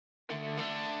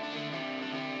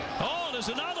Oh, there's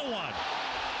another one.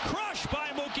 Crushed by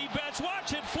Mookie Betts.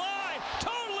 Watch it fly.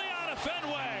 Totally out of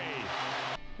Fenway.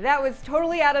 That was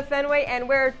Totally Out of Fenway, and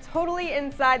we're totally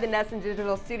inside the Nesson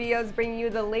Digital Studios, bringing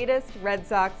you the latest Red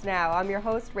Sox Now. I'm your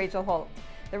host, Rachel Holt.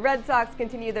 The Red Sox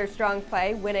continue their strong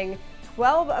play, winning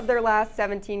 12 of their last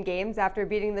 17 games after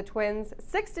beating the Twins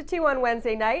 6-2 on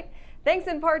Wednesday night, thanks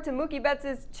in part to Mookie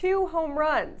Betts' 2 home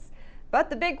runs.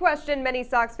 But the big question many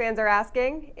Sox fans are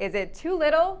asking, is it too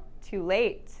little, too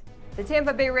late? The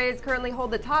Tampa Bay Rays currently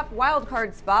hold the top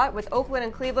wildcard spot, with Oakland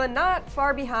and Cleveland not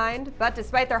far behind. But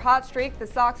despite their hot streak, the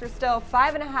Sox are still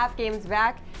 5.5 games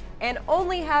back and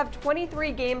only have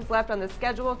 23 games left on the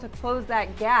schedule to close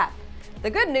that gap. The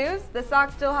good news, the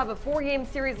Sox still have a 4-game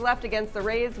series left against the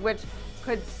Rays, which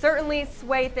could certainly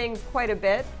sway things quite a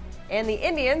bit. And the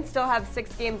Indians still have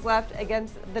 6 games left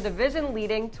against the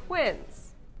division-leading Twins.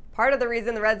 Part of the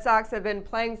reason the Red Sox have been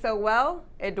playing so well,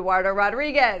 Eduardo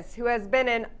Rodriguez, who has been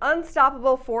an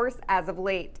unstoppable force as of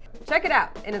late. Check it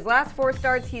out. In his last 4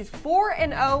 starts, he's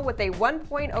 4-0 with a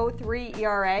 1.03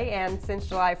 ERA, and since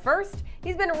July 1st,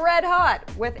 he's been red hot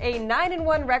with a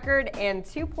 9-1 record and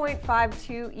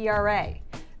 2.52 ERA.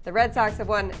 The Red Sox have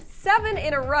won 7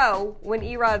 in a row when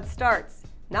Erod starts.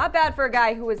 Not bad for a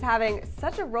guy who was having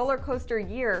such a roller coaster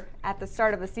year at the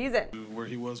start of the season. Where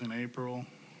he was in April,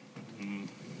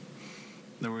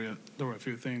 there were a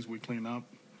few things we cleaned up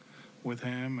with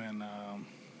him, and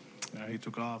he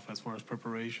took off as far as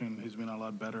preparation. He's been a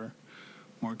lot better,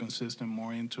 more consistent,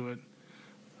 more into it.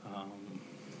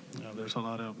 There's a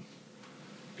lot of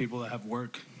people that have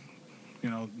work,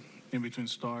 in between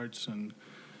starts, and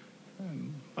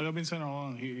like I've been saying all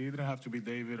along, he didn't have to be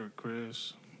David or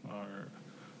Chris or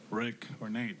Rick or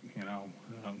Nate.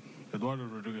 Eduardo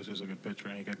Rodriguez is a good pitcher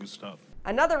and he got good stuff.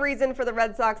 Another reason for the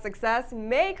Red Sox success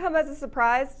may come as a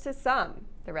surprise to some,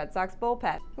 the Red Sox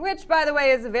bullpen, which, by the way,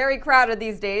 is very crowded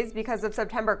these days because of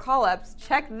September call-ups.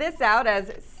 Check this out,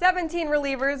 as 17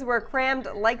 relievers were crammed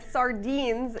like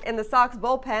sardines in the Sox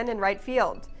bullpen in right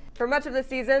field. For much of the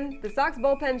season, the Sox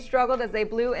bullpen struggled as they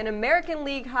blew an American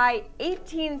League high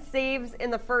 18 saves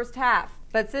in the first half.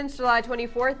 But since July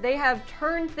 24th, they have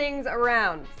turned things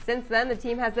around. Since then, the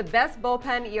team has the best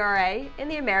bullpen ERA in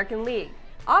the American League.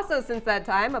 Also since that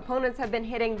time, opponents have been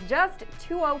hitting just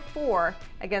 .204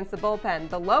 against the bullpen,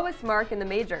 the lowest mark in the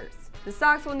majors. The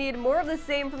Sox will need more of the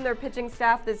same from their pitching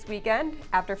staff this weekend.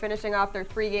 After finishing off their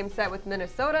 3-game set with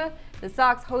Minnesota, the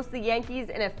Sox host the Yankees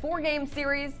in a 4-game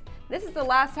series. This is the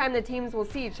last time the teams will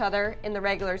see each other in the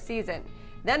regular season.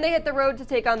 Then they hit the road to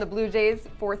take on the Blue Jays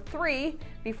for 3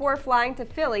 before flying to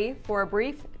Philly for a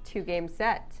brief 2-game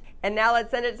set. And now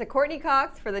let's send it to Courtney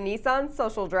Cox for the Nissan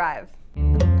Social Drive.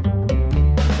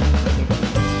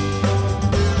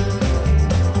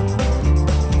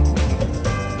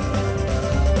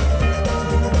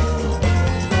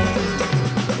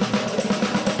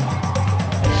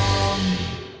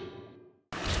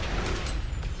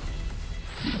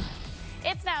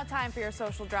 It's now time for your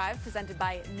social drive presented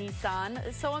by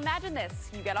Nissan. So imagine this,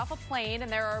 you get off a plane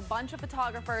and there are a bunch of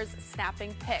photographers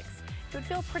snapping pics. You would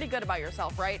feel pretty good about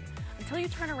yourself, right? Until you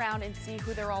turn around and see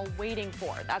who they're all waiting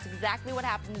for. That's exactly what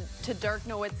happened to Dirk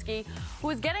Nowitzki, who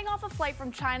was getting off a flight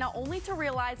from China only to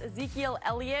realize Ezekiel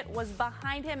Elliott was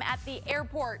behind him at the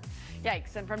airport.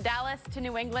 Yikes. And from Dallas to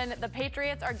New England, the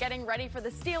Patriots are getting ready for the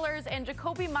Steelers, and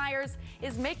Jacoby Myers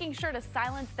is making sure to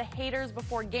silence the haters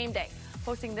before game day,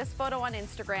 posting this photo on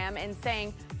Instagram and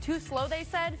saying, "Too slow," they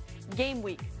said, "Game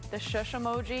week." The shush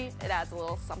emoji, it adds a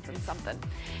little something something.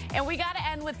 And we got to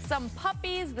end with some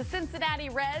puppies. The Cincinnati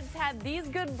Reds had these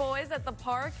good boys at the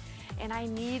park, and I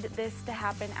need this to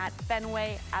happen at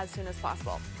Fenway as soon as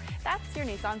possible. That's your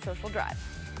Nissan Social Drive.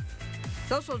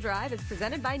 Social Drive is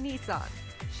presented by Nissan.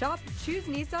 Shop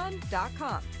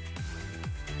ChooseNissan.com.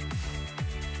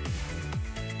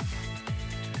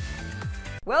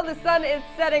 Well, the sun is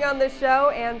setting on this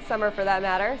show, and summer for that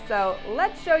matter, so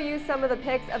let's show you some of the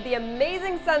pics of the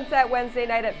amazing sunset Wednesday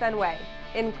night at Fenway.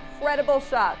 Incredible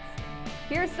shots.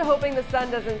 Here's to hoping the sun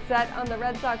doesn't set on the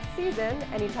Red Sox season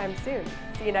anytime soon.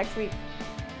 See you next week.